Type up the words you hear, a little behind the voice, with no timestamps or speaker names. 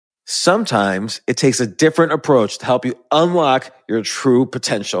Sometimes it takes a different approach to help you unlock your true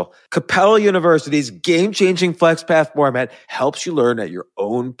potential. Capella University's game-changing FlexPath format helps you learn at your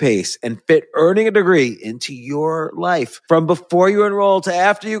own pace and fit earning a degree into your life. From before you enroll to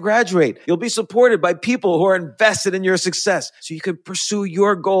after you graduate, you'll be supported by people who are invested in your success so you can pursue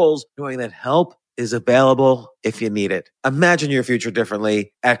your goals knowing that help is available if you need it. Imagine your future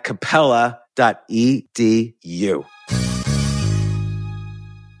differently at capella.edu.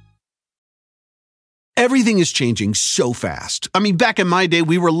 Everything is changing so fast. I mean, back in my day,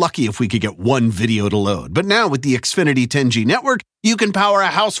 we were lucky if we could get one video to load. But now with the Xfinity 10G network, you can power a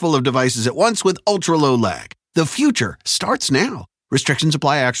house full of devices at once with ultra-low lag. The future starts now. Restrictions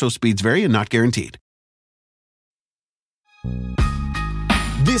apply. Actual speeds vary and not guaranteed.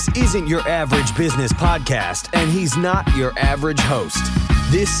 This isn't your average business podcast, and he's not your average host.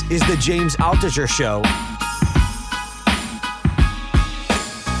 This is the James Altucher Show.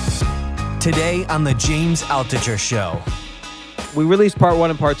 Today on the James Altucher Show. We released part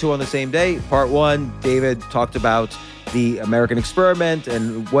 1 and part 2 on the same day. Part 1, David talked about the American experiment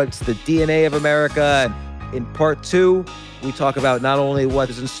and what's the DNA of America. In part 2, we talk about not only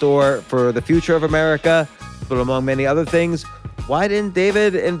what is in store for the future of America, but among many other things, why didn't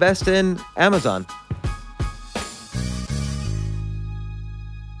David invest in Amazon?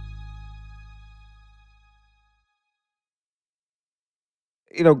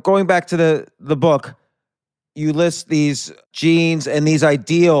 You know, going back to the book, you list these genes and these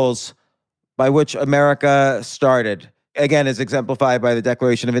ideals by which America started. Again, as exemplified by the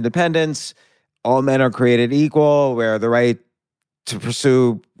Declaration of Independence, all men are created equal, we have the right to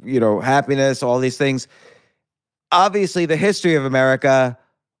pursue, happiness, all these things. Obviously, the history of America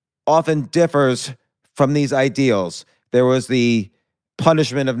often differs from these ideals. There was the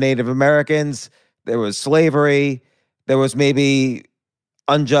punishment of Native Americans, there was slavery, there was maybe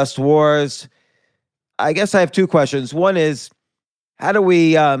unjust wars. I guess I have 2 questions. One is, how do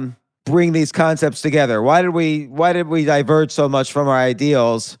we bring these concepts together? Why did we diverge so much from our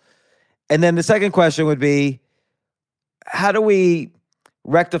ideals? And then the second question would be, how do we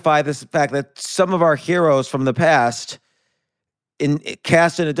rectify this fact that some of our heroes from the past,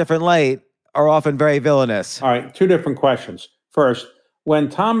 cast in a different light, are often very villainous? All right, 2 different questions. First, when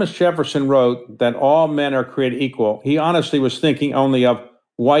Thomas Jefferson wrote that all men are created equal, he honestly was thinking only of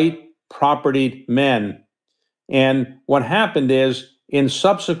white propertied men. And what happened is, in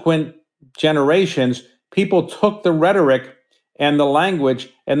subsequent generations, people took the rhetoric and the language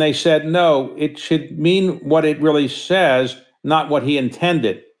and they said, no, it should mean what it really says, not what he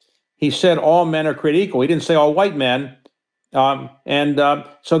intended. He said all men are created equal. He didn't say all white men.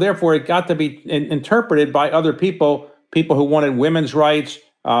 So therefore it got to be interpreted by other people who wanted women's rights,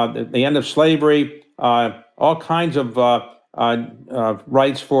 the end of slavery, all kinds of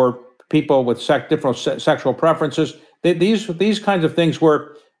rights for people with different sexual preferences. These kinds of things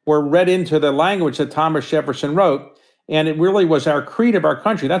were read into the language that Thomas Jefferson wrote, and it really was our creed of our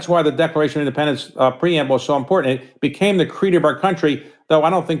country. That's why the Declaration of Independence preamble is so important. It became the creed of our country, though I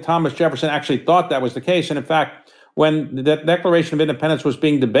don't think Thomas Jefferson actually thought that was the case. And in fact, when the Declaration of Independence was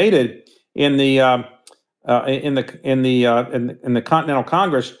being debated in the Continental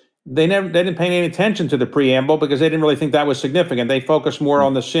Congress, they didn't pay any attention to the preamble because they didn't really think that was significant. They focused more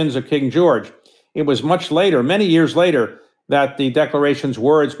on the sins of King George. It was much later, many years later, that the Declaration's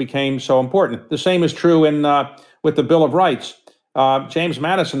words became so important. The same is true with the Bill of Rights. James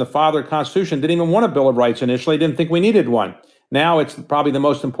Madison, the father of the Constitution, didn't even want a Bill of Rights initially, didn't think we needed one. Now it's probably the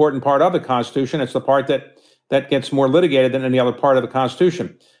most important part of the Constitution. It's the part that gets more litigated than any other part of the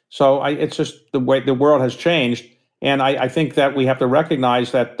Constitution. So it's just the way the world has changed. And I think that we have to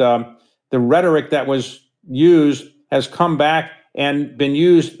recognize that the rhetoric that was used has come back and been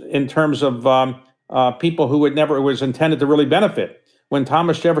used in terms of people who it was intended to really benefit. When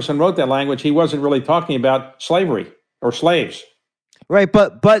Thomas Jefferson wrote that language, he wasn't really talking about slavery or slaves. Right,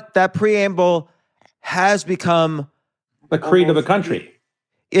 but that preamble has become the creed of the country.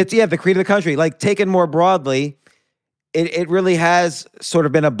 It's the creed of the country. Like, taken more broadly, it really has sort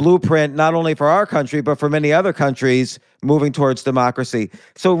of been a blueprint, not only for our country, but for many other countries moving towards democracy.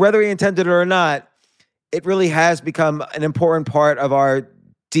 So whether he intended it or not, it really has become an important part of our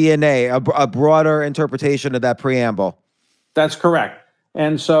DNA, a broader interpretation of that preamble. That's correct.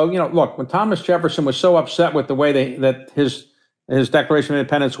 And so, look, when Thomas Jefferson was so upset with the way that his Declaration of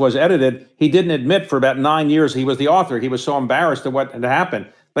Independence was edited, he didn't admit for about 9 years he was the author. He was so embarrassed at what had happened.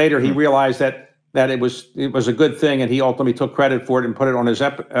 Later, he realized that it was a good thing, and he ultimately took credit for it and put it on his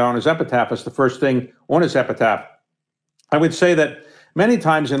epitaph as the first thing on his epitaph. I would say that Many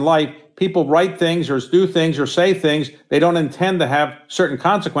times in life, people write things or do things or say things. They don't intend to have certain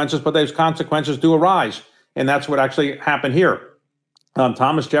consequences, but those consequences do arise. And that's what actually happened here.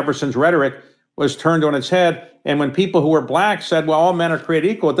 Thomas Jefferson's rhetoric was turned on its head. And when people who were black said, well, all men are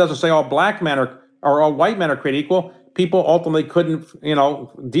created equal, it doesn't say all black men are, or all white men are created equal. People ultimately couldn't,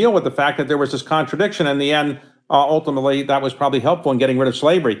 deal with the fact that there was this contradiction. In the end, ultimately, that was probably helpful in getting rid of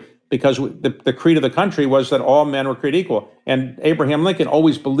slavery, because the creed of the country was that all men were created equal. And Abraham Lincoln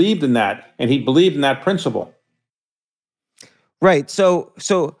always believed in that, and he believed in that principle. Right. So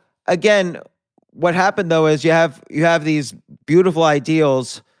again, what happened though is you have these beautiful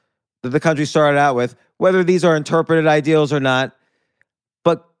ideals that the country started out with, whether these are interpreted ideals or not,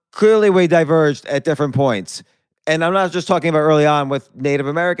 but clearly we diverged at different points. And I'm not just talking about early on with Native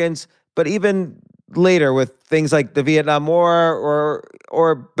Americans, but even later with things like the Vietnam War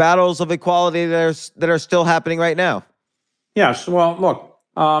or battles of equality that are still happening right now. Yes. Well, look,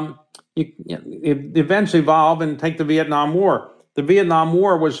 events evolve, and take the Vietnam War. The Vietnam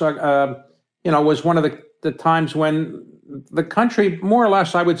War was, was one of the times when the country, more or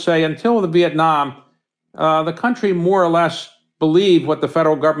less, I would say, until the Vietnam, the country more or less believed what the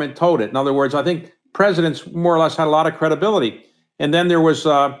federal government told it. In other words, I think presidents more or less had a lot of credibility. And then there was,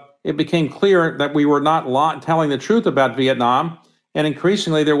 it became clear that we were not telling the truth about Vietnam. And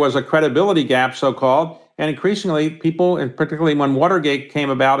increasingly, there was a credibility gap, so-called. And increasingly, people, and particularly when Watergate came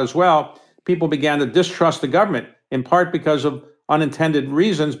about as well, people began to distrust the government, in part because of unintended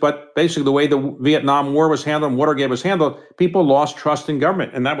reasons, but basically the way the Vietnam War was handled and Watergate was handled, people lost trust in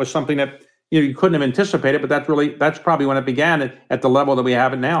government. And that was something that you couldn't have anticipated, but that's probably when it began at the level that we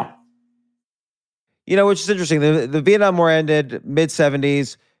have it now. Which is interesting. The Vietnam War ended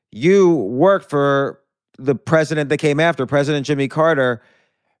mid-'70s. You worked for the president that came after, President Jimmy Carter.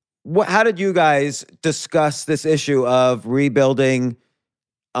 How did you guys discuss this issue of rebuilding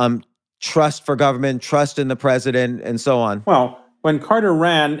trust for government, trust in the president, and so on? Well, when Carter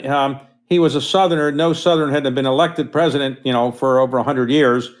ran, he was a Southerner. No Southerner had been elected president, for over 100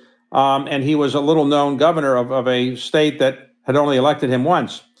 years. And he was a little-known governor of a state that had only elected him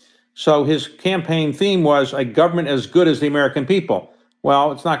once. So his campaign theme was a government as good as the American people.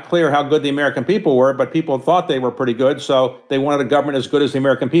 Well, it's not clear how good the American people were, but people thought they were pretty good, so they wanted a government as good as the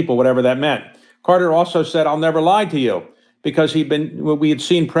American people, whatever that meant. Carter also said, I'll never lie to you, because we had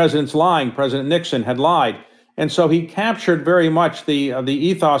seen presidents lying. President Nixon had lied. And so he captured very much the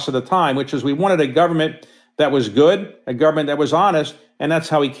ethos of the time, which is we wanted a government that was good, a government that was honest, and that's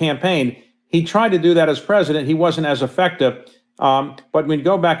how he campaigned. He tried to do that as president. He wasn't as effective. But when you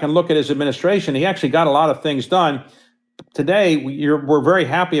go back and look at his administration, he actually got a lot of things done. Today, we're very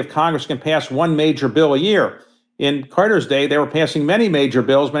happy if Congress can pass one major bill a year. In Carter's day, they were passing many major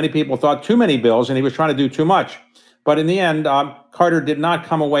bills. Many people thought too many bills, and he was trying to do too much. But in the end, Carter did not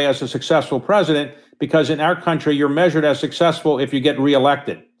come away as a successful president, because in our country, you're measured as successful if you get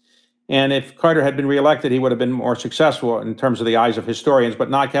reelected. And if Carter had been reelected, he would have been more successful in terms of the eyes of historians. But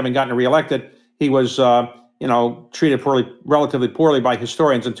not having gotten reelected, he was, treated relatively poorly by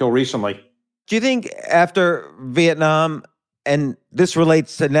historians until recently. Do you think after Vietnam, and this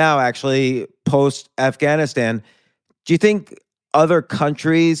relates to now actually post-Afghanistan, do you think other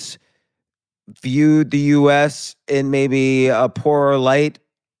countries viewed the U.S. in maybe a poorer light,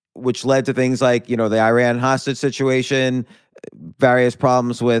 which led to things like, the Iran hostage situation, various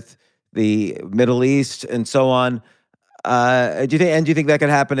problems with the Middle East, and so on? Do you think that could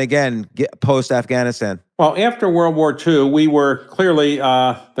happen again post-Afghanistan? Well, after World War II, we were clearly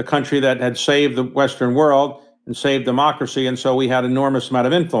the country that had saved the Western world and saved democracy, and so we had an enormous amount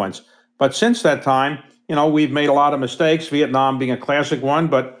of influence. But since that time, we've made a lot of mistakes, Vietnam being a classic one,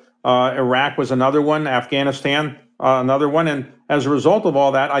 but Iraq was another one, Afghanistan another one. And as a result of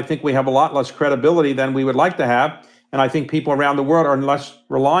all that, I think we have a lot less credibility than we would like to have. And I think people around the world are less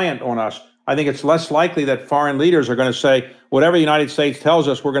reliant on us. I think it's less likely that foreign leaders are going to say, whatever the United States tells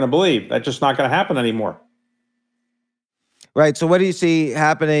us, we're going to believe. That's just not going to happen anymore. Right. So what do you see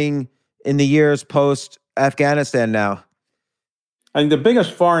happening in the years post-Afghanistan now? I think the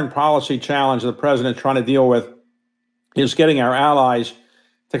biggest foreign policy challenge the president's trying to deal with is getting our allies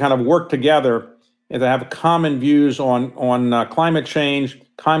to kind of work together and to have common views on climate change,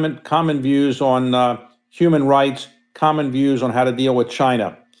 common views on human rights, common views on how to deal with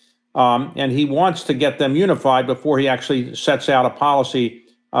China. And he wants to get them unified before he actually sets out a policy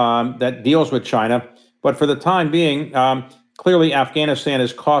that deals with China. But for the time being, clearly Afghanistan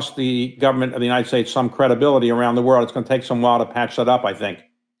has cost the government of the United States some credibility around the world. It's going to take some while to patch that up, I think.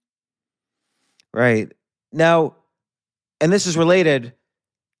 Right. Now, and this is related,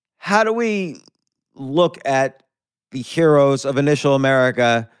 how do we look at the heroes of initial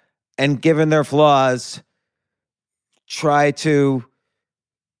America, and given their flaws, try to,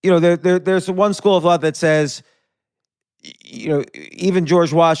 there's one school of thought that says, even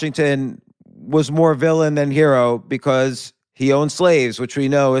George Washington was more villain than hero because he owned slaves, which we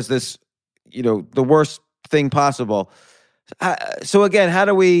know is this, the worst thing possible. So again, how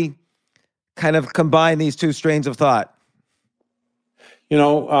do we kind of combine these two strains of thought?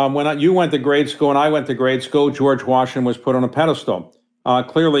 When you went to grade school and I went to grade school, George Washington was put on a pedestal.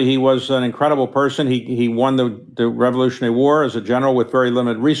 Clearly, he was an incredible person. He won the Revolutionary War as a general with very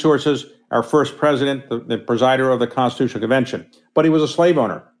limited resources, our first president, the presider of the Constitutional Convention. But he was a slave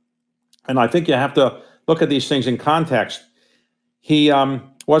owner. And I think you have to look at these things in context. He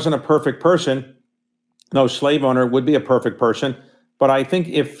wasn't a perfect person. No slave owner would be a perfect person. But I think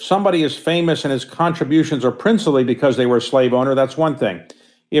if somebody is famous and his contributions are principally because they were a slave owner, that's one thing.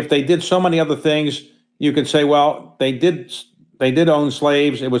 If they did so many other things, you could say, well, they did own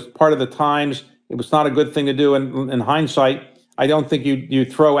slaves. It was part of the times. It was not a good thing to do. In hindsight, I don't think you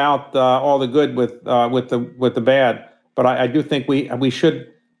throw out all the good with the bad. But I do think we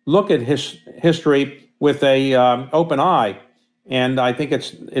should look at history with a open eye. And I think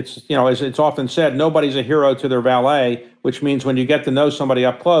it's as it's often said, nobody's a hero to their valet, which means when you get to know somebody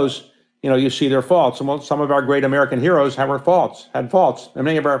up close, you see their faults. And some of our great American heroes had faults. And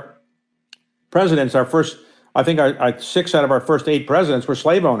many of our presidents, our 6 out of our first 8 presidents were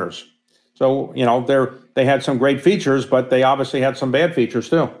slave owners. So, they had some great features, but they obviously had some bad features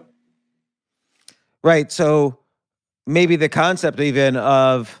too. Right. So maybe the concept even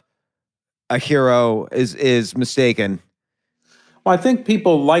of a hero is mistaken. Well, I think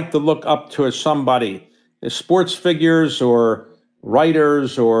people like to look up to somebody, sports figures or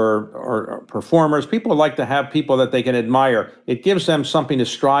writers or performers. People like to have people that they can admire. It gives them something to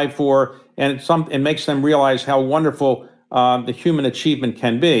strive for, and it makes them realize how wonderful the human achievement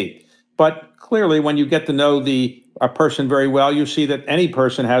can be. But clearly, when you get to know a person very well, you see that any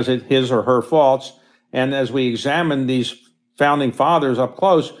person has his or her faults. And as we examine these founding fathers up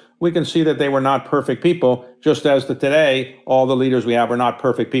close, we can see that they were not perfect people, just as today, all the leaders we have are not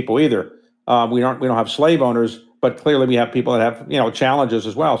perfect people either. We don't have slave owners, but clearly we have people that have, challenges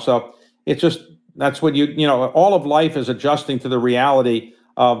as well. So it's just, that's what all of life is adjusting to the reality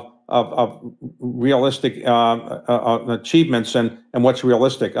of realistic achievements and what's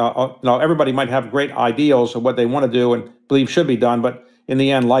realistic. Everybody might have great ideals of what they want to do and believe should be done, but in the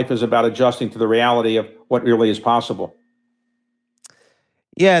end, life is about adjusting to the reality of what really is possible.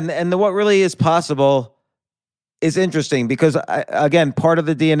 Yeah, and what really is possible is interesting because, again, part of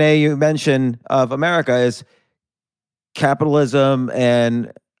the DNA you mentioned of America is capitalism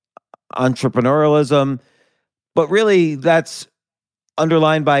and entrepreneurialism, but really that's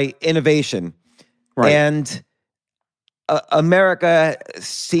underlined by innovation. Right. And America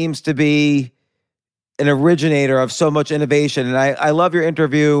seems to be an originator of so much innovation. And I love your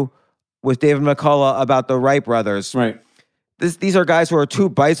interview with David McCullough about the Wright brothers. Right. These are guys who are 2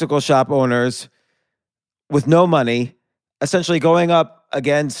 bicycle shop owners with no money, essentially going up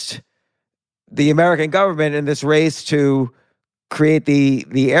against the American government in this race to create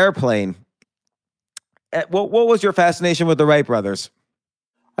the airplane. What was your fascination with the Wright brothers?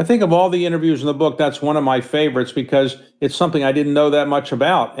 I think of all the interviews in the book, that's one of my favorites because it's something I didn't know that much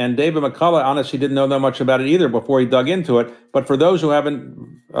about. And David McCullough honestly didn't know that much about it either before he dug into it. But for those who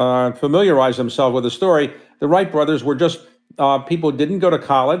haven't familiarized themselves with the story, the Wright brothers were just people who didn't go to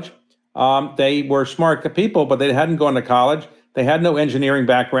college. They were smart people, but they hadn't gone to college. They had no engineering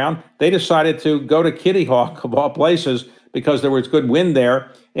background. They decided to go to Kitty Hawk, of all places, because there was good wind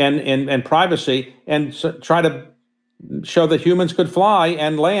there and privacy, and try to show that humans could fly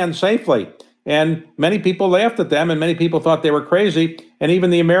and land safely. And many people laughed at them, and many people thought they were crazy. And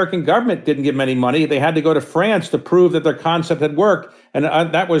even the American government didn't give them any money. They had to go to France to prove that their concept had worked. And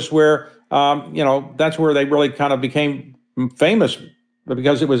that was where, that's where they really kind of became famous,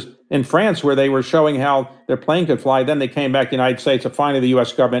 because it was in France where they were showing how their plane could fly. Then they came back to the United States, and finally the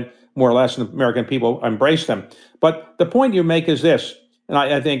U.S. government, more or less, and the American people embraced them. But the point you make is this, and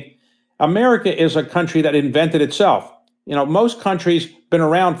I think America is a country that invented itself. Most countries been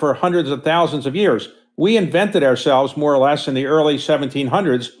around for hundreds of thousands of years. We invented ourselves more or less in the early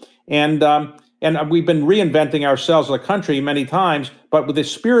 1700s, and we've been reinventing ourselves as a country many times, but with the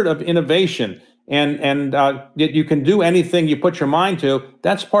spirit of innovation and you can do anything you put your mind to.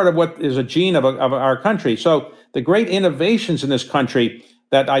 That's part of what is a gene of our country. So the great innovations in this country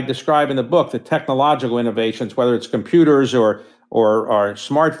that I describe in the book, the technological innovations, whether it's computers or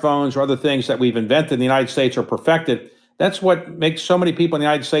smartphones or other things that we've invented in the United States or perfected, that's what makes so many people in the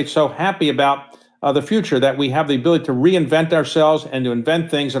United States so happy about the future, that we have the ability to reinvent ourselves and to invent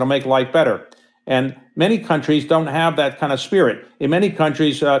things that'll make life better. And many countries don't have that kind of spirit. In many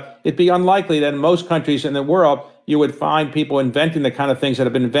countries, it'd be unlikely that in most countries in the world, you would find people inventing the kind of things that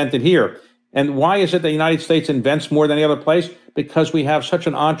have been invented here. And why is it the United States invents more than any other place? Because we have such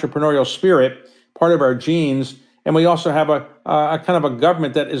an entrepreneurial spirit, part of our genes, and we also have a kind of a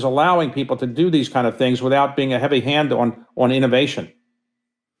government that is allowing people to do these kind of things without being a heavy hand on innovation.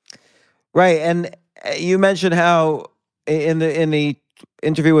 Right. And you mentioned how in the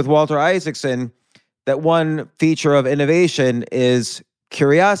interview with Walter Isaacson, that one feature of innovation is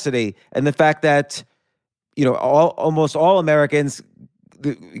curiosity, and the fact that, almost all Americans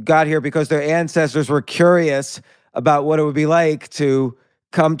got here because their ancestors were curious about what it would be like to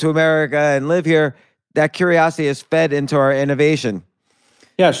come to America and live here. That curiosity is fed into our innovation.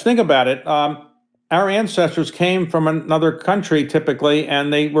 Yes, think about it. Our ancestors came from another country typically,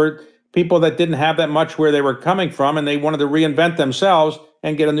 and they were people that didn't have that much where they were coming from, and they wanted to reinvent themselves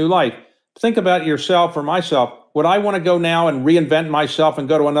and get a new life. Think about yourself or myself. Would I want to go now and reinvent myself and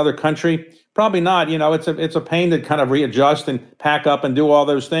go to another country? Probably not. It's a pain to kind of readjust and pack up and do all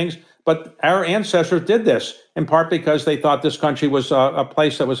those things. But our ancestors did this in part because they thought this country was a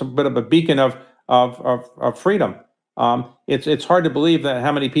place that was a bit of a beacon of freedom. It's hard to believe that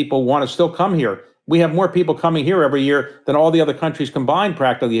how many people want to still come here. We have more people coming here every year than all the other countries combined,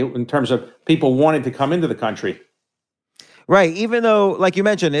 practically, in terms of people wanting to come into the country. Right. Even though, like you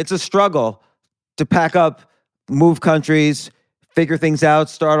mentioned, it's a struggle to pack up, move countries, figure things out,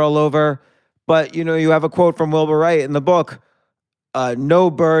 start all over. But, you have a quote from Wilbur Wright in the book, no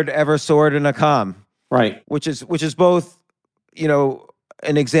bird ever soared in a calm. Right. Which is both,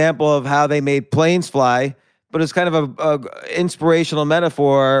 an example of how they made planes fly, but it's kind of a inspirational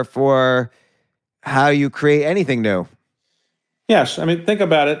metaphor for how you create anything new. Yes. I mean, think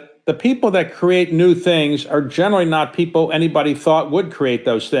about it. The people that create new things are generally not people anybody thought would create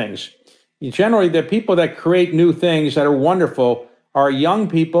those things. Generally, the people that create new things that are wonderful are young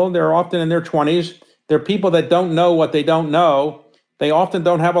people. They're often in their 20s. They're people that don't know what they don't know. They often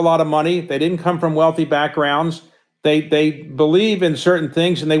don't have a lot of money. They didn't come from wealthy backgrounds. They believe in certain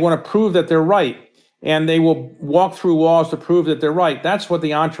things, and they want to prove that they're right. And they will walk through walls to prove that they're right. That's what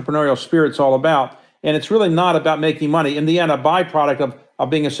the entrepreneurial spirit's all about. And it's really not about making money. In the end, a byproduct of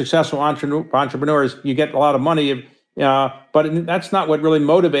being a successful entrepreneur is you get a lot of money. But that's not what really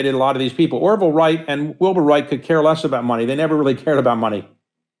motivated a lot of these people. Orville Wright and Wilbur Wright could care less about money. They never really cared about money.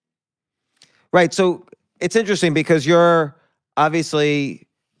 Right. So it's interesting because you're obviously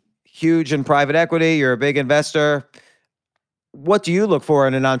huge in private equity. You're a big investor. What do you look for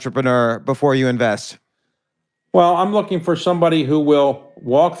in an entrepreneur before you invest? Well, I'm looking for somebody who will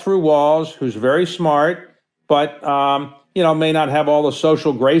walk through walls, who's very smart, but may not have all the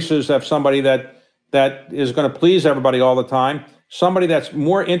social graces of somebody that is going to please everybody all the time. Somebody that's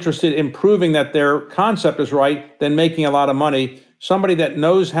more interested in proving that their concept is right than making a lot of money. Somebody that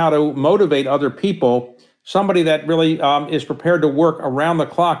knows how to motivate other people. Somebody that really is prepared to work around the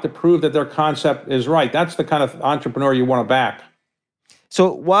clock to prove that their concept is right. That's the kind of entrepreneur you want to back.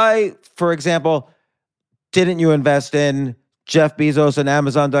 So why, for example, didn't you invest in Jeff Bezos and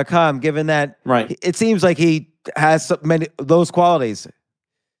Amazon.com, given that it seems like he has so many those qualities?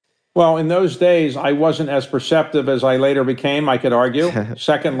 Well, in those days, I wasn't as perceptive as I later became, I could argue.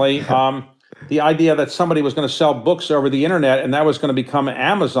 Secondly, the idea that somebody was going to sell books over the internet and that was going to become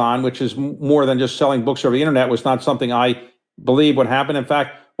Amazon, which is more than just selling books over the internet, was not something I believed would happen. In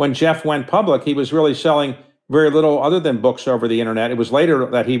fact, when Jeff went public, he was really selling very little other than books over the internet. It was later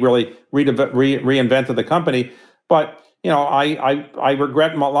that he really reinvented the company. But I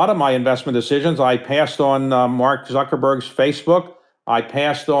regret a lot of my investment decisions. I passed on Mark Zuckerberg's Facebook. I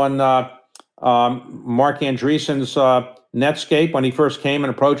passed on Mark Andreessen's Netscape when he first came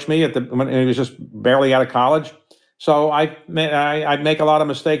and approached me when he was just barely out of college. So I make a lot of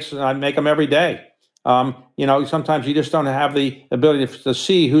mistakes, and I make them every day. Sometimes you just don't have the ability to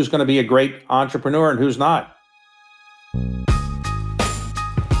see who's going to be a great entrepreneur and who's not.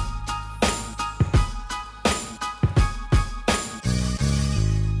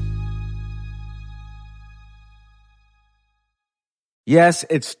 Yes,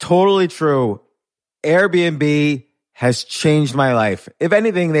 it's totally true. Airbnb has changed my life. If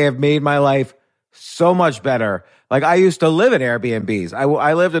anything, they have made my life so much better. Like, I used to live in Airbnbs.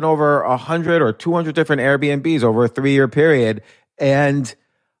 I lived in over 100 or 200 different Airbnbs over a 3-year period, and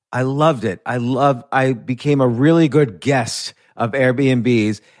I loved it. I became a really good guest of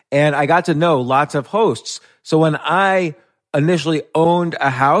Airbnbs, and I got to know lots of hosts. So when I initially owned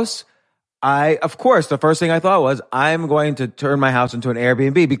a house, of course, the first thing I thought was I'm going to turn my house into an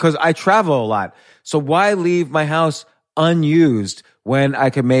Airbnb because I travel a lot. So why leave my house unused when I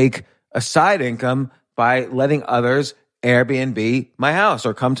can make a side income by letting others Airbnb my house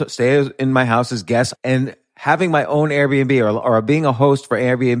or come to stay in my house as guests? And having my own Airbnb or being a host for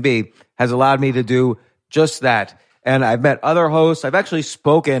Airbnb has allowed me to do just that. And I've met other hosts. I've actually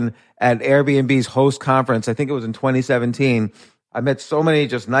spoken at Airbnb's host conference. I think it was in 2017. I met so many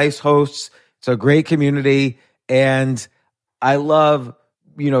just nice hosts. It's a great community. And I love,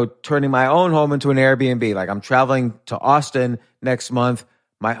 turning my own home into an Airbnb. Like I'm traveling to Austin next month.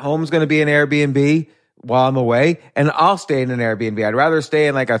 My home's going to be an Airbnb while I'm away, and I'll stay in an Airbnb. I'd rather stay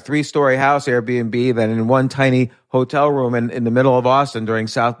in like a 3-story house Airbnb than in one tiny hotel room in the middle of Austin during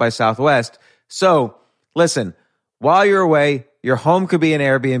South by Southwest. So listen, while you're away, your home could be an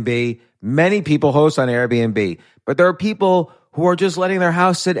Airbnb. Many people host on Airbnb, but there are people who are just letting their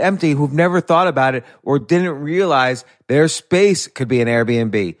house sit empty, who've never thought about it or didn't realize their space could be an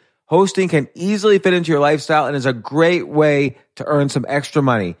Airbnb. Hosting can easily fit into your lifestyle and is a great way to earn some extra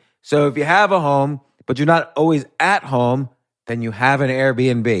money. So if you have a home, but you're not always at home, then you have an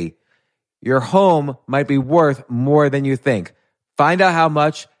Airbnb. Your home might be worth more than you think. Find out how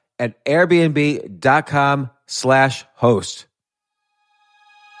much at airbnb.com/host.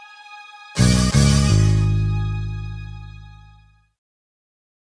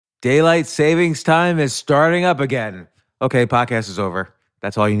 Daylight savings time is starting up again. Okay, podcast is over.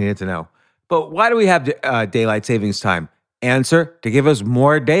 That's all you needed to know. But why do we have daylight savings time? Answer: to give us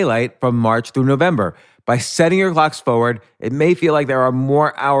more daylight from March through November. By setting your clocks forward, it may feel like there are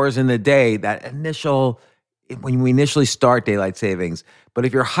more hours in the day when we initially start daylight savings. But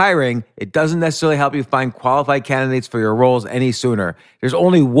if you're hiring, it doesn't necessarily help you find qualified candidates for your roles any sooner. There's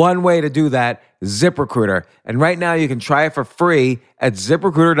only one way to do that: ZipRecruiter. And right now you can try it for free at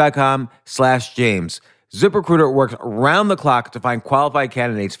ZipRecruiter.com/James. ZipRecruiter works around the clock to find qualified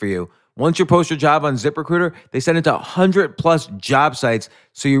candidates for you. Once you post your job on ZipRecruiter, they send it to 100 plus job sites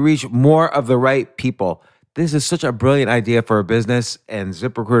so you reach more of the right people. This is such a brilliant idea for a business, and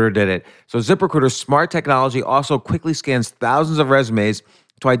ZipRecruiter did it. So ZipRecruiter's smart technology also quickly scans thousands of resumes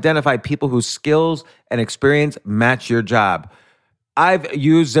to identify people whose skills and experience match your job. I've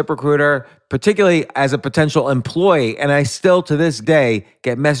used ZipRecruiter particularly as a potential employee, and I still to this day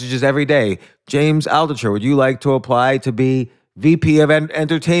get messages every day. James Altucher, would you like to apply to be VP of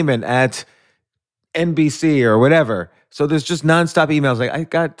Entertainment at NBC or whatever? So there's just nonstop emails. Like I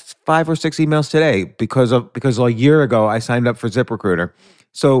got 5 or 6 emails today because a year ago I signed up for ZipRecruiter.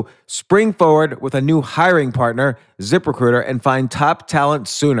 So spring forward with a new hiring partner, ZipRecruiter, and find top talent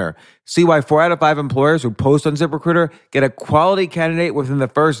sooner. See why 4 out of 5 employers who post on ZipRecruiter get a quality candidate within the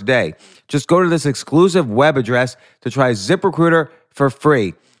first day. Just go to this exclusive web address to try ZipRecruiter for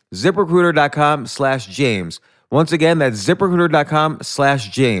free. ZipRecruiter.com/James. Once again, that's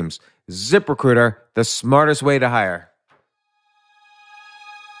ZipRecruiter.com/James. ZipRecruiter, the smartest way to hire.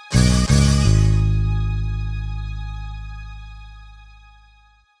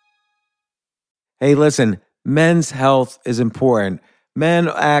 Hey, listen, men's health is important. Men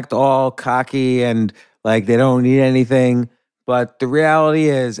act all cocky and like they don't need anything. But the reality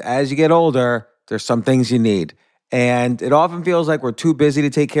is, as you get older, there's some things you need. And it often feels like we're too busy to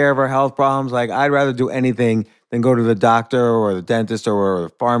take care of our health problems. Like I'd rather do anything than go to the doctor or the dentist or the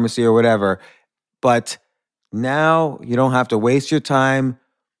pharmacy or whatever. But now you don't have to waste your time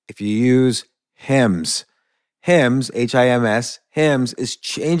if you use Hims. Hims, H-I-M-S, Hims is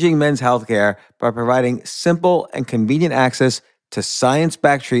changing men's healthcare by providing simple and convenient access to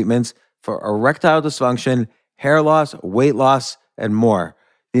science-backed treatments for erectile dysfunction, hair loss, weight loss, and more.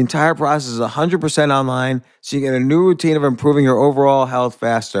 The entire process is 100% online, so you get a new routine of improving your overall health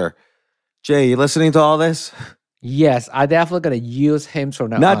faster. Jay, you listening to all this? Yes, I definitely gonna use Hims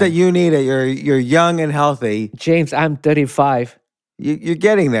from now on. Not that you need it. You're young and healthy. James, I'm 35. You're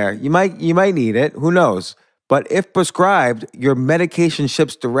getting there. You might need it. Who knows? But if prescribed, your medication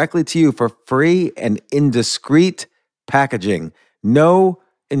ships directly to you for free and in discreet packaging. No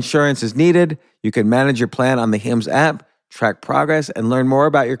insurance is needed. You can manage your plan on the Hims app, track progress, and learn more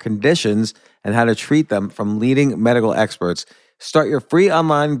about your conditions and how to treat them from leading medical experts. Start your free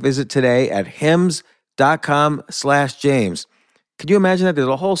online visit today at hims.com/James. Could you imagine that? There's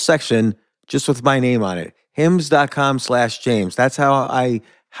a whole section just with my name on it. hims.com/James. That's how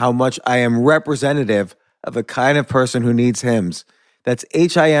much I am representative of the kind of person who needs Hims. That's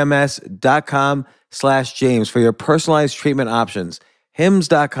hims.com/James for your personalized treatment options.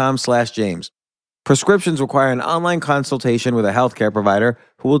 hims.com/James. Prescriptions require an online consultation with a healthcare provider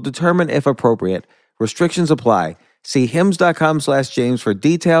who will determine if appropriate. Restrictions apply. See hims.com/James for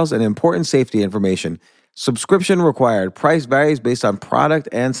details and important safety information. Subscription required. Price varies based on product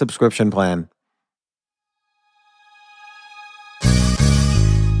and subscription plan.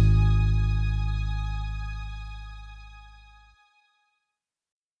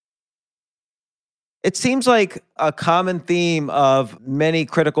 It seems like a common theme of many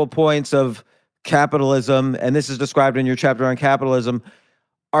critical points of capitalism, and this is described in your chapter on capitalism,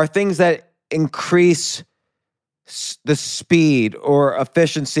 are things that increase the speed or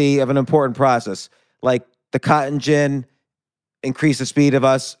efficiency of an important process, like the cotton gin increase the speed of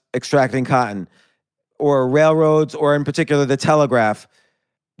us extracting cotton, or railroads, or in particular the telegraph.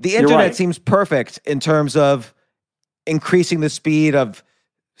 The internet right. seems perfect in terms of increasing the speed of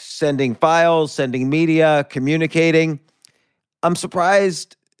sending files, sending media, communicating. I'm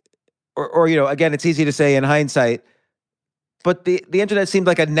surprised, or again, it's easy to say in hindsight, but the internet seemed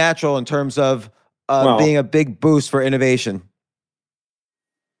like a natural in terms of being a big boost for innovation.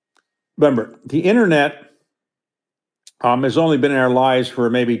 Remember, the internet has only been in our lives for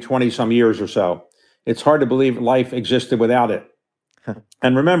maybe 20 some years or so. It's hard to believe life existed without it.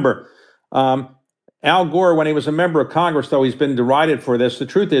 And remember, Al Gore, when he was a member of Congress, though he's been derided for this, the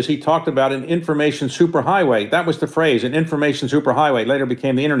truth is he talked about an information superhighway. That was the phrase, an information superhighway. Later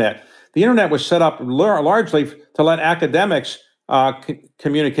became the internet. The internet was set up largely to let academics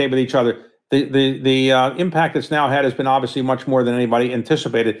communicate with each other. The impact it's now had has been obviously much more than anybody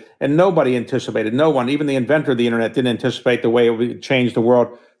anticipated, and nobody anticipated. No one, even the inventor of the internet, didn't anticipate the way it would change the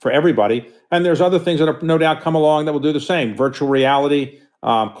world for everybody. And there's other things that have no doubt come along that will do the same: virtual reality,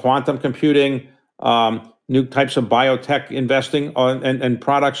 quantum computing, new types of biotech investing, and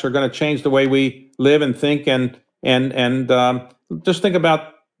products are going to change the way we live and think. And just think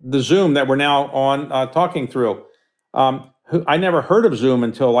about the Zoom that we're now on talking through. I never heard of Zoom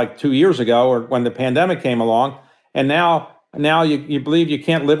until like 2 years ago, or when the pandemic came along, and now you believe you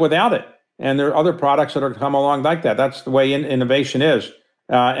can't live without it. And there are other products that are come along like that. That's the way innovation is.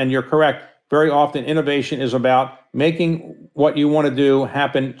 And you're correct. Very often, innovation is about making what you want to do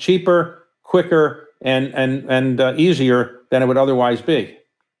happen cheaper, quicker, and easier than it would otherwise be.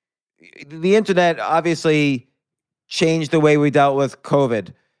 The internet obviously changed the way we dealt with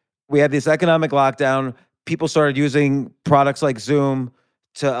COVID. We had this economic lockdown. People started using products like Zoom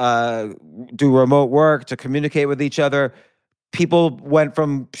to do remote work, to communicate with each other. People went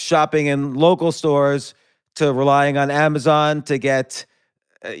from shopping in local stores to relying on Amazon to get,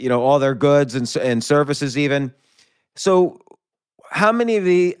 all their goods and services even. So how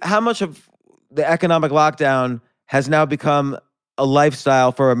much of the economic lockdown has now become a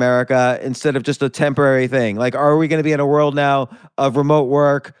lifestyle for America instead of just a temporary thing? Like, are we going to be in a world now of remote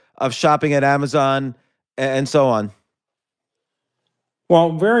work, of shopping at Amazon, and so on?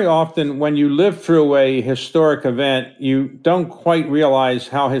 Well, very often when you live through a historic event, you don't quite realize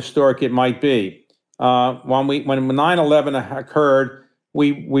how historic it might be. When 9/11 occurred,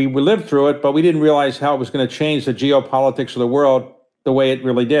 we lived through it, but we didn't realize how it was going to change the geopolitics of the world the way it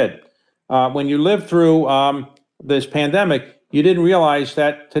really did. When you lived through this pandemic, you didn't realize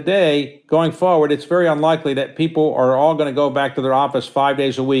that today, going forward, it's very unlikely that people are all going to go back to their office 5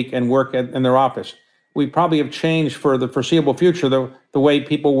 days a week and work in their office. We probably have changed for the foreseeable future the way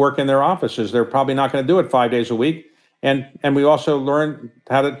people work in their offices. They're probably not going to do it 5 days a week. And we also learned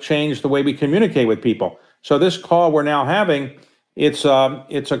how to change the way we communicate with people. So this call we're now having, it's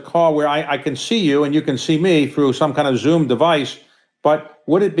a call where I can see you and you can see me through some kind of Zoom device. But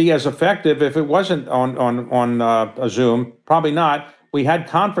would it be as effective if it wasn't on a Zoom? Probably not. We had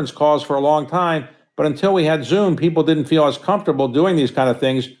conference calls for a long time, but until we had Zoom, people didn't feel as comfortable doing these kind of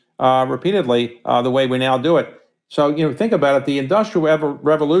things repeatedly the way we now do it. So, think about it. The Industrial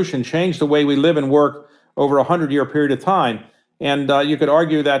Revolution changed the way we live and work over a 100-year period of time. And you could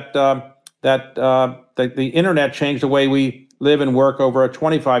argue that the internet changed the way we live and work over a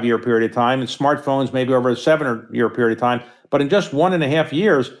 25-year period of time, and smartphones maybe over a 7-year period of time. But in just 1.5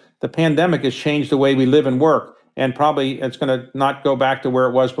 years, the pandemic has changed the way we live and work, and it's going to not go back to where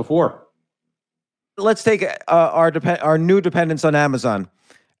it was before. Let's take our new dependence on Amazon.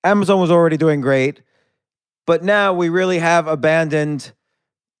 Amazon was already doing great, but now we really have abandoned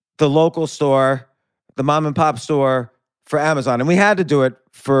the local store, the mom and pop store, for Amazon. And we had to do it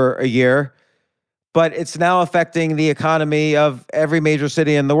for a year, but it's now affecting the economy of every major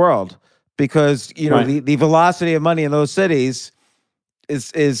city in the world because, Right. the velocity of money in those cities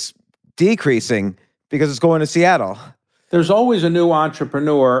is decreasing because it's going to Seattle. There's always a new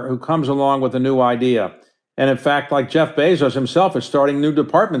entrepreneur who comes along with a new idea. And in fact, like Jeff Bezos himself is starting new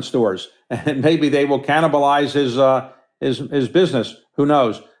department stores, and maybe they will cannibalize his business. Who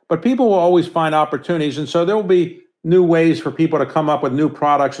knows? But people will always find opportunities, and so there will be new ways for people to come up with new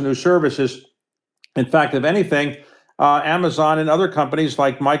products and new services. In fact, if anything, Amazon and other companies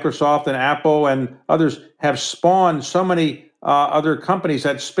like Microsoft and Apple and others have spawned so many other companies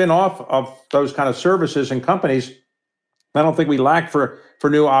that spin off of those kind of services and companies. I don't think we lack for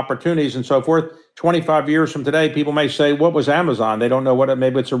new opportunities and so forth. 25 years from today, people may say, what was Amazon? They don't know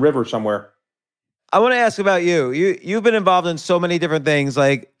maybe it's a river somewhere. I want to ask about you. You've been involved in so many different things.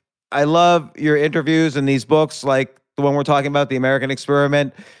 Like, I love your interviews and these books, like the one we're talking about, The American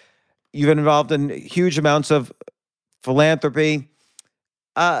Experiment. You've been involved in huge amounts of philanthropy.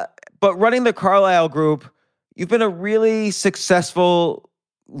 But running the Carlyle Group, you've been a really successful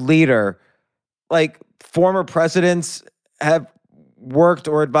leader. Like, former presidents have worked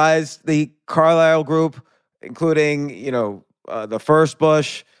or advised the Carlyle Group, including, the first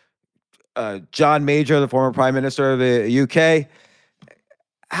Bush, John Major, the former Prime Minister of the UK.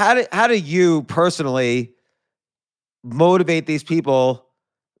 How do you personally motivate these people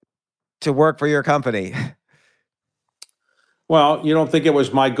to work for your company? Well, you don't think it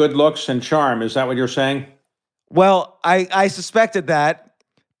was my good looks and charm? Is that what you're saying? Well, I suspected that,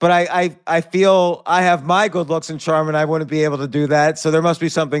 but I feel I have my good looks and charm, and I wouldn't be able to do that. So there must be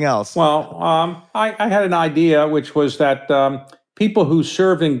something else. Well, I had an idea, which was that people who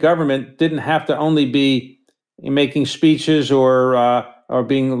served in government didn't have to only be making speeches or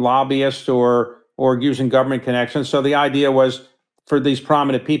being lobbyists or using government connections. So the idea was for these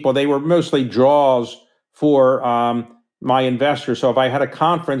prominent people, they were mostly draws for my investors. So if I had a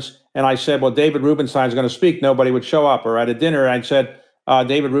conference and I said, well, David Rubenstein is going to speak, nobody would show up. Or at a dinner, I said,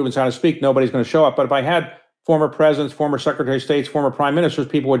 David Rubenstein to speak, nobody's going to show up. But if I had former presidents, former secretary of states, former prime ministers,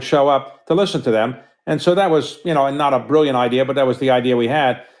 people would show up to listen to them. And so that was, not a brilliant idea, but that was the idea we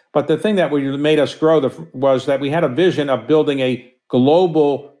had. But the thing that made us grow was that we had a vision of building a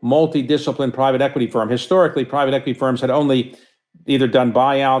global, multidisciplined private equity firm. Historically, private equity firms had only either done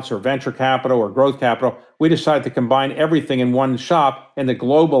buyouts or venture capital or growth capital. We decided to combine everything in one shop and to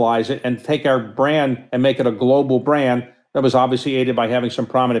globalize it and take our brand and make it a global brand that was obviously aided by having some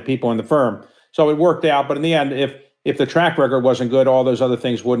prominent people in the firm. So it worked out, but in the end, if the track record wasn't good, all those other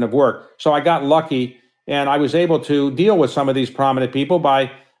things wouldn't have worked. So I got lucky, and I was able to deal with some of these prominent people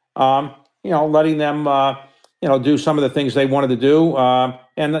by, letting them, do some of the things they wanted to do.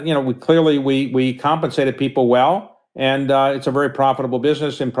 We compensated people well, and it's a very profitable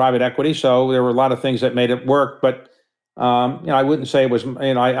business in private equity. So there were a lot of things that made it work, but I wouldn't say it was.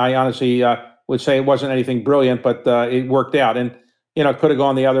 I honestly would say it wasn't anything brilliant, but it worked out. And it could have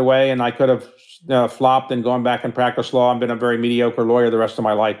gone the other way, and I could have flopped and gone back and practiced law and been a very mediocre lawyer the rest of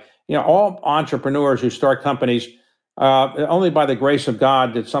my life. All entrepreneurs who start companies, only by the grace of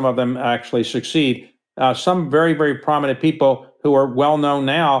God did some of them actually succeed. Some very, very prominent people who are well known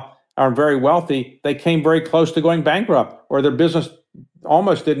now are very wealthy. They came very close to going bankrupt, or their business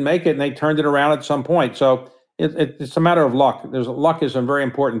almost didn't make it, and they turned it around at some point. So it's a matter of luck. Luck is a very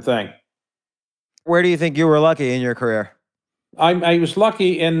important thing. Where do you think you were lucky in your career? I was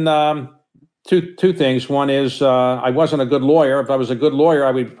lucky in two things. One is I wasn't a good lawyer. If I was a good lawyer,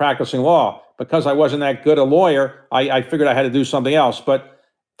 I would be practicing law. Because I wasn't that good a lawyer, I figured I had to do something else. But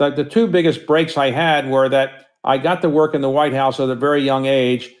the two biggest breaks I had were that I got to work in the White House at a very young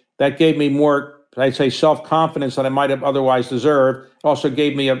age. That gave me more, I'd say, self-confidence than I might have otherwise deserved. It also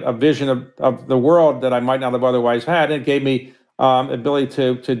gave me a vision of the world that I might not have otherwise had. It gave me ability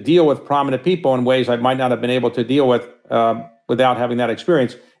to deal with prominent people in ways I might not have been able to deal with without having that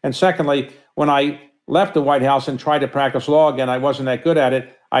experience. And secondly, when I left the White House and tried to practice law again, I wasn't that good at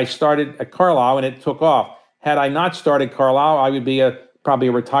it. I started at Carlyle, and it took off. Had I not started Carlyle, I would be probably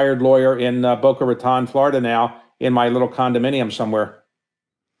a retired lawyer in Boca Raton, Florida now, in my little condominium somewhere.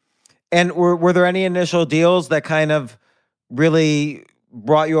 And were there any initial deals that kind of really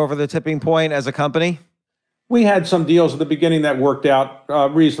brought you over the tipping point as a company? We had some deals at the beginning that worked out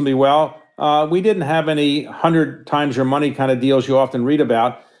reasonably well. We didn't have any 100 times your money kind of deals you often read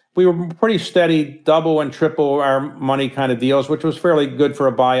about. We were pretty steady, double and triple our money kind of deals, which was fairly good for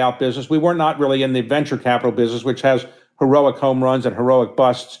a buyout business. We were not really in the venture capital business, which has heroic home runs and heroic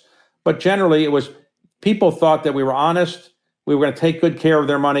busts. But generally, it was people thought that we were honest. We were going to take good care of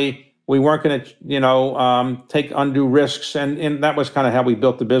their money. We weren't going to, take undue risks. And that was kind of how we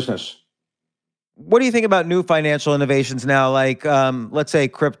built the business. What do you think about new financial innovations now, like, let's say,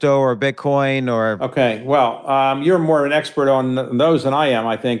 crypto or Bitcoin or... Okay, well, you're more an expert on those than I am,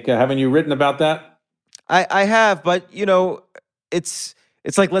 I think. Haven't you written about that? I have, but, it's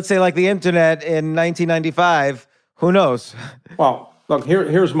like, let's say, like the internet in 1995. Who knows? Well, look,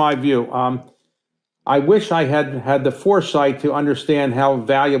 here's my view. I wish I had had the foresight to understand how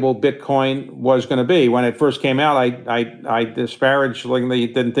valuable Bitcoin was going to be. When it first came out, I disparagingly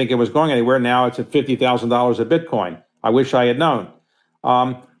didn't think it was going anywhere. Now it's at $50,000 a Bitcoin. I wish I had known.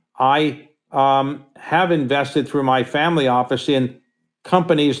 I have invested through my family office in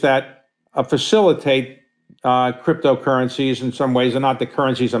companies that facilitate cryptocurrencies in some ways, and not the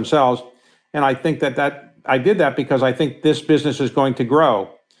currencies themselves. And I think that I did that because I think this business is going to grow.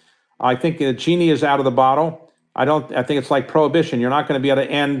 I think the genie is out of the bottle. I think it's like prohibition. You're not going to be able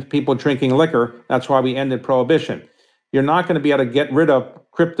to end people drinking liquor. That's why we ended prohibition. You're not going to be able to get rid of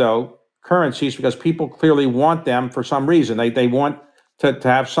cryptocurrencies because people clearly want them for some reason. They want to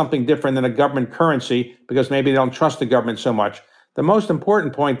have something different than a government currency because maybe they don't trust the government so much. The most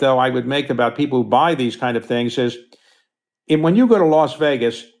important point, though, I would make about people who buy these kind of things is when you go to Las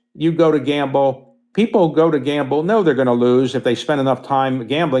Vegas, you go to gamble. People who go to gamble know they're going to lose. If they spend enough time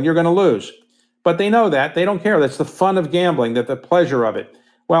gambling, you're going to lose. But they know that. They don't care. That's the fun of gambling, the pleasure of it.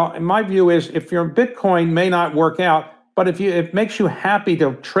 Well, in my view is if your Bitcoin may not work out, but if it makes you happy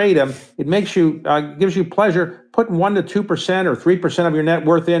to trade them, it makes you gives you pleasure. Put 1% to 2% or 3% of your net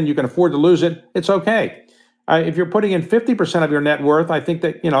worth in. You can afford to lose it. It's okay. If you're putting in 50% of your net worth, I think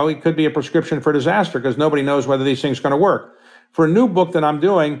that it could be a prescription for disaster because nobody knows whether these things are going to work. For a new book that I'm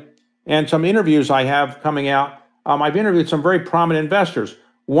doing and some interviews I have coming out, I've interviewed some very prominent investors.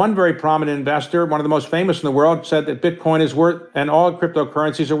 One very prominent investor, one of the most famous in the world, said that Bitcoin is worth and all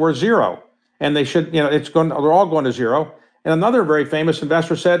cryptocurrencies are worth zero, and they should, they're all going to zero. And another very famous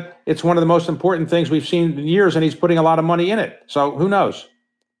investor said it's one of the most important things we've seen in years, and he's putting a lot of money in it. So who knows?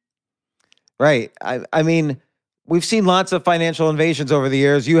 Right. I mean, we've seen lots of financial innovations over the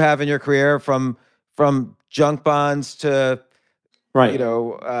years. You have in your career from junk bonds to, right.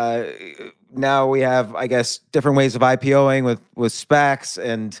 Now we have, I guess, different ways of IPOing with SPACs,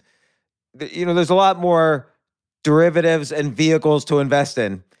 and there's a lot more derivatives and vehicles to invest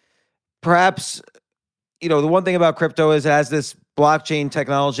in. Perhaps, the one thing about crypto is it has this blockchain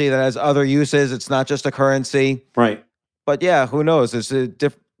technology that has other uses. It's not just a currency. Right. But yeah, who knows?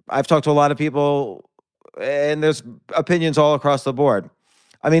 I've talked to a lot of people, and there's opinions all across the board.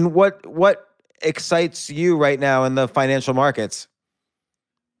 I mean, what excites you right now in the financial markets?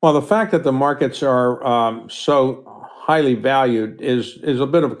 Well, the fact that the markets are so highly valued is a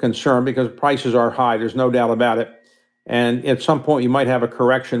bit of a concern because prices are high. There's no doubt about it. And at some point, you might have a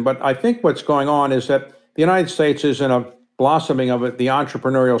correction. But I think what's going on is that the United States is in a blossoming of the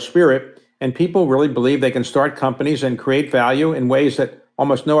entrepreneurial spirit, and people really believe they can start companies and create value in ways that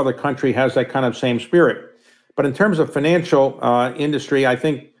almost no other country has that kind of same spirit. But in terms of financial industry, I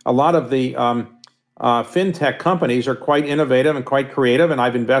think a lot of the fintech companies are quite innovative and quite creative, and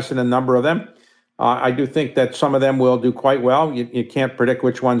I've invested in a number of them. I do think that some of them will do quite well. You can't predict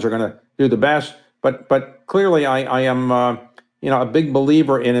which ones are going to do the best, but clearly I am a big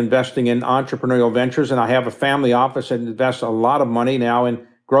believer in investing in entrepreneurial ventures, and I have a family office that invests a lot of money now in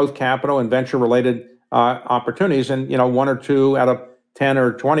growth capital and venture-related opportunities, and 1 or 2 out of 10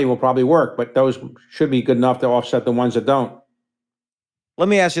 or 20 will probably work, but those should be good enough to offset the ones that don't. Let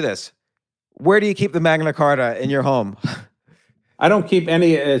me ask you this. Where do you keep the Magna Carta in your home? I don't keep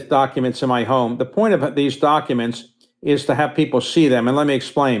any documents in my home. The point of these documents is to have people see them, and let me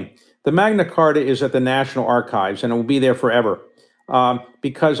explain. The Magna Carta is at the National Archives, and it will be there forever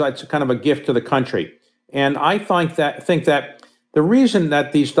because it's kind of a gift to the country. And I think that the reason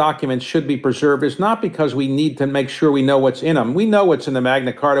that these documents should be preserved is not because we need to make sure we know what's in them. We know what's in the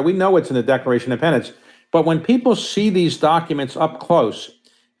Magna Carta. We know what's in the Declaration of Independence. But when people see these documents up close,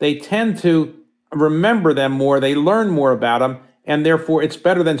 they tend to remember them more. They learn more about them. And therefore, it's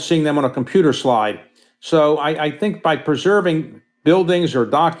better than seeing them on a computer slide. So I think by preserving buildings or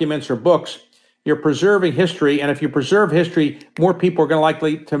documents or books, you're preserving history. And if you preserve history, more people are going to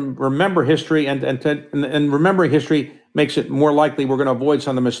likely to remember history, and remembering history makes it more likely we're going to avoid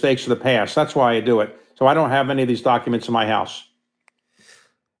some of the mistakes of the past. That's why I do it. So I don't have any of these documents in my house.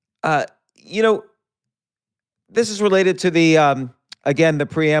 This is related to the, again, the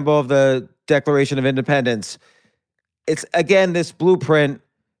preamble of the Declaration of Independence. It's, again, this blueprint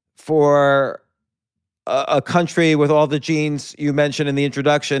for a country with all the genes you mentioned in the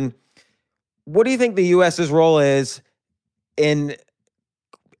introduction. What do you think the U.S.'s role is in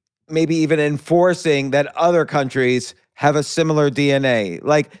maybe even enforcing that other countries have a similar DNA?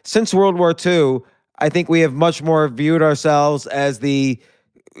 Like, since World War II, I think we have much more viewed ourselves as the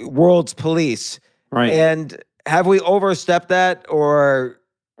world's police. Right. And have we overstepped that or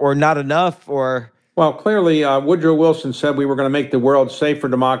not enough, or? Well, clearly, Woodrow Wilson said we were going to make the world safe for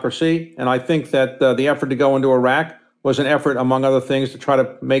democracy. And I think that the effort to go into Iraq was an effort, among other things, to try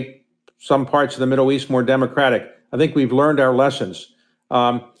to make some parts of the Middle East more democratic. I think we've learned our lessons.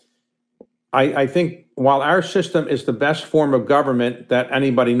 I think while our system is the best form of government that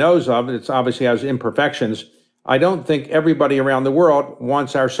anybody knows of, it obviously has imperfections, I don't think everybody around the world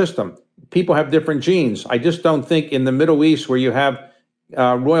wants our system. People have different genes. I just don't think in the Middle East, where you have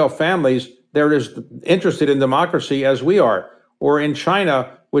royal families, they're as interested in democracy as we are. Or in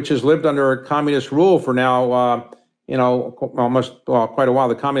China, which has lived under a communist rule for now, quite a while.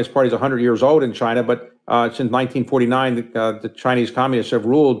 The Communist Party is 100 years old in China, but since 1949, the Chinese communists have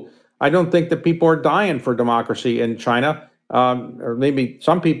ruled. I don't think that people are dying for democracy in China, or maybe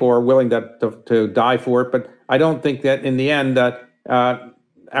some people are willing to die for it, but I don't think that in the end that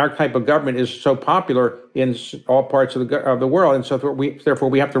our type of government is so popular in all parts of the world. And so therefore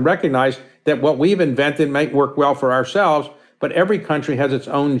we have to recognize that what we've invented might work well for ourselves, but every country has its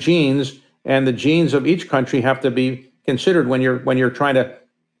own genes, and the genes of each country have to be considered when you're trying to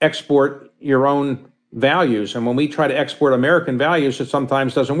export your own values. And when we try to export American values, it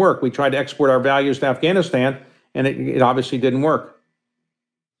sometimes doesn't work. We tried to export our values to Afghanistan, and it obviously didn't work.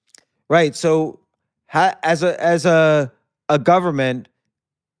 Right. So as a government,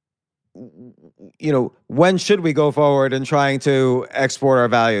 when should we go forward in trying to export our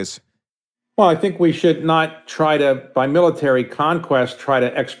values? Well, I think we should not try to, by military conquest, try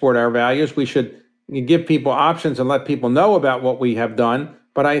to export our values. We should give people options and let people know about what we have done.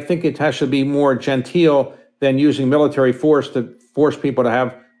 But I think it has to be more genteel than using military force to force people to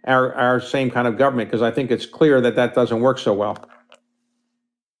have our same kind of government, because I think it's clear that doesn't work so well.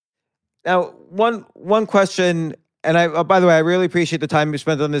 Now, one question, and by the way, I really appreciate the time you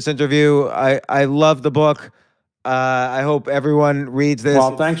spent on this interview. I love the book. I hope everyone reads this.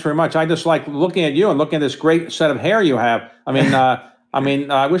 Well, thanks very much. I just like looking at you and looking at this great set of hair you have. I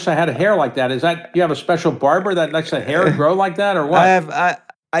mean, I wish I had a hair like that. Do you have a special barber that lets the hair grow like that, or what?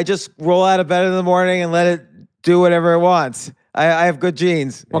 I just roll out of bed in the morning and let it do whatever it wants. I have good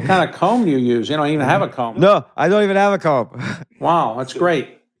genes. What kind of comb do you use? You don't even have a comb. No, I don't even have a comb. Wow, that's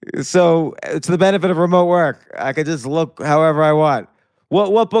great. So it's the benefit of remote work. I could just look however I want.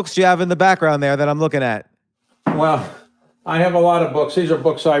 What books do you have in the background there that I'm looking at? Well, I have a lot of books. These are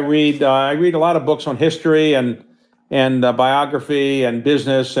books I read. I read a lot of books on history and biography and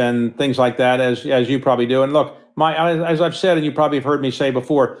business and things like that, as you probably do. And look, as I've said, and you probably have heard me say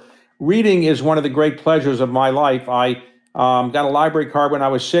before, reading is one of the great pleasures of my life. I got a library card when I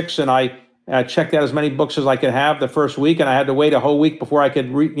was 6, and I checked out as many books as I could have the first week, and I had to wait a whole week before I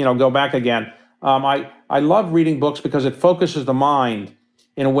could go back again. I love reading books because it focuses the mind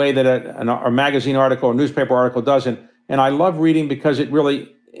in a way that a magazine article or newspaper article doesn't. And I love reading because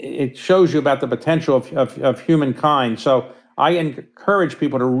it shows you about the potential of humankind. So I encourage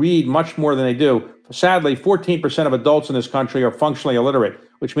people to read much more than they do. Sadly, 14% of adults in this country are functionally illiterate,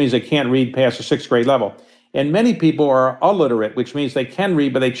 which means they can't read past the 6th grade level. And many people are illiterate, which means they can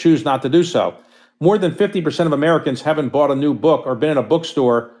read, but they choose not to do so. More than 50% of Americans haven't bought a new book or been in a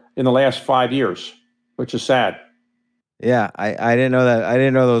bookstore in the last 5 years, which is sad. Yeah, I didn't know that. I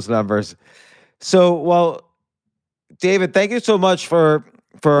didn't know those numbers. So, well, David, thank you so much for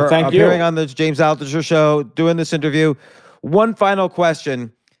appearing on the James Altucher Show, doing this interview. One final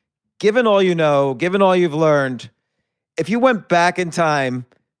question. Given all you know, given all you've learned, if you went back in time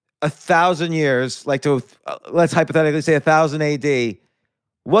 1,000 years, like to, let's hypothetically say 1,000 AD,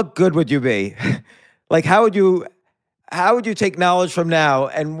 what good would you be? Like, how would you take knowledge from now,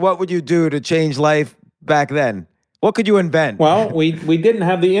 and what would you do to change life back then? What could you invent? Well, we didn't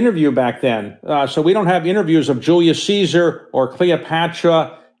have the interview back then. So we don't have interviews of Julius Caesar or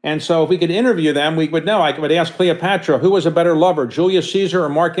Cleopatra. And so if we could interview them, we would know. I would ask Cleopatra, who was a better lover, Julius Caesar or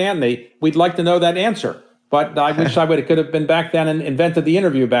Mark Antony? We'd like to know that answer. But I wish could have been back then and invented the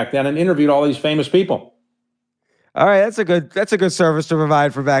interview back then and interviewed all these famous people. All right, that's a good service to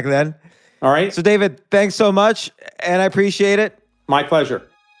provide for back then. All right. So David, thanks so much, and I appreciate it. My pleasure.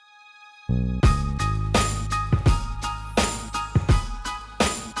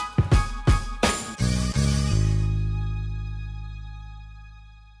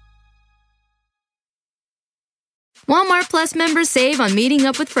 Walmart Plus members save on meeting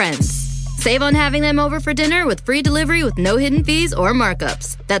up with friends. Save on having them over for dinner with free delivery with no hidden fees or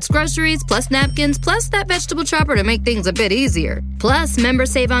markups. That's groceries, plus napkins, plus that vegetable chopper to make things a bit easier. Plus,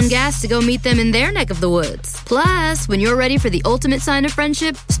 members save on gas to go meet them in their neck of the woods. Plus, when you're ready for the ultimate sign of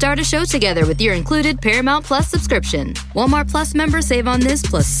friendship, start a show together with your included Paramount Plus subscription. Walmart Plus members save on this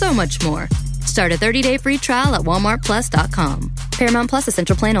plus so much more. Start a 30-day free trial at walmartplus.com. Paramount Plus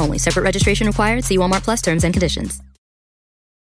Essential Plan only. Separate registration required. See Walmart Plus terms and conditions.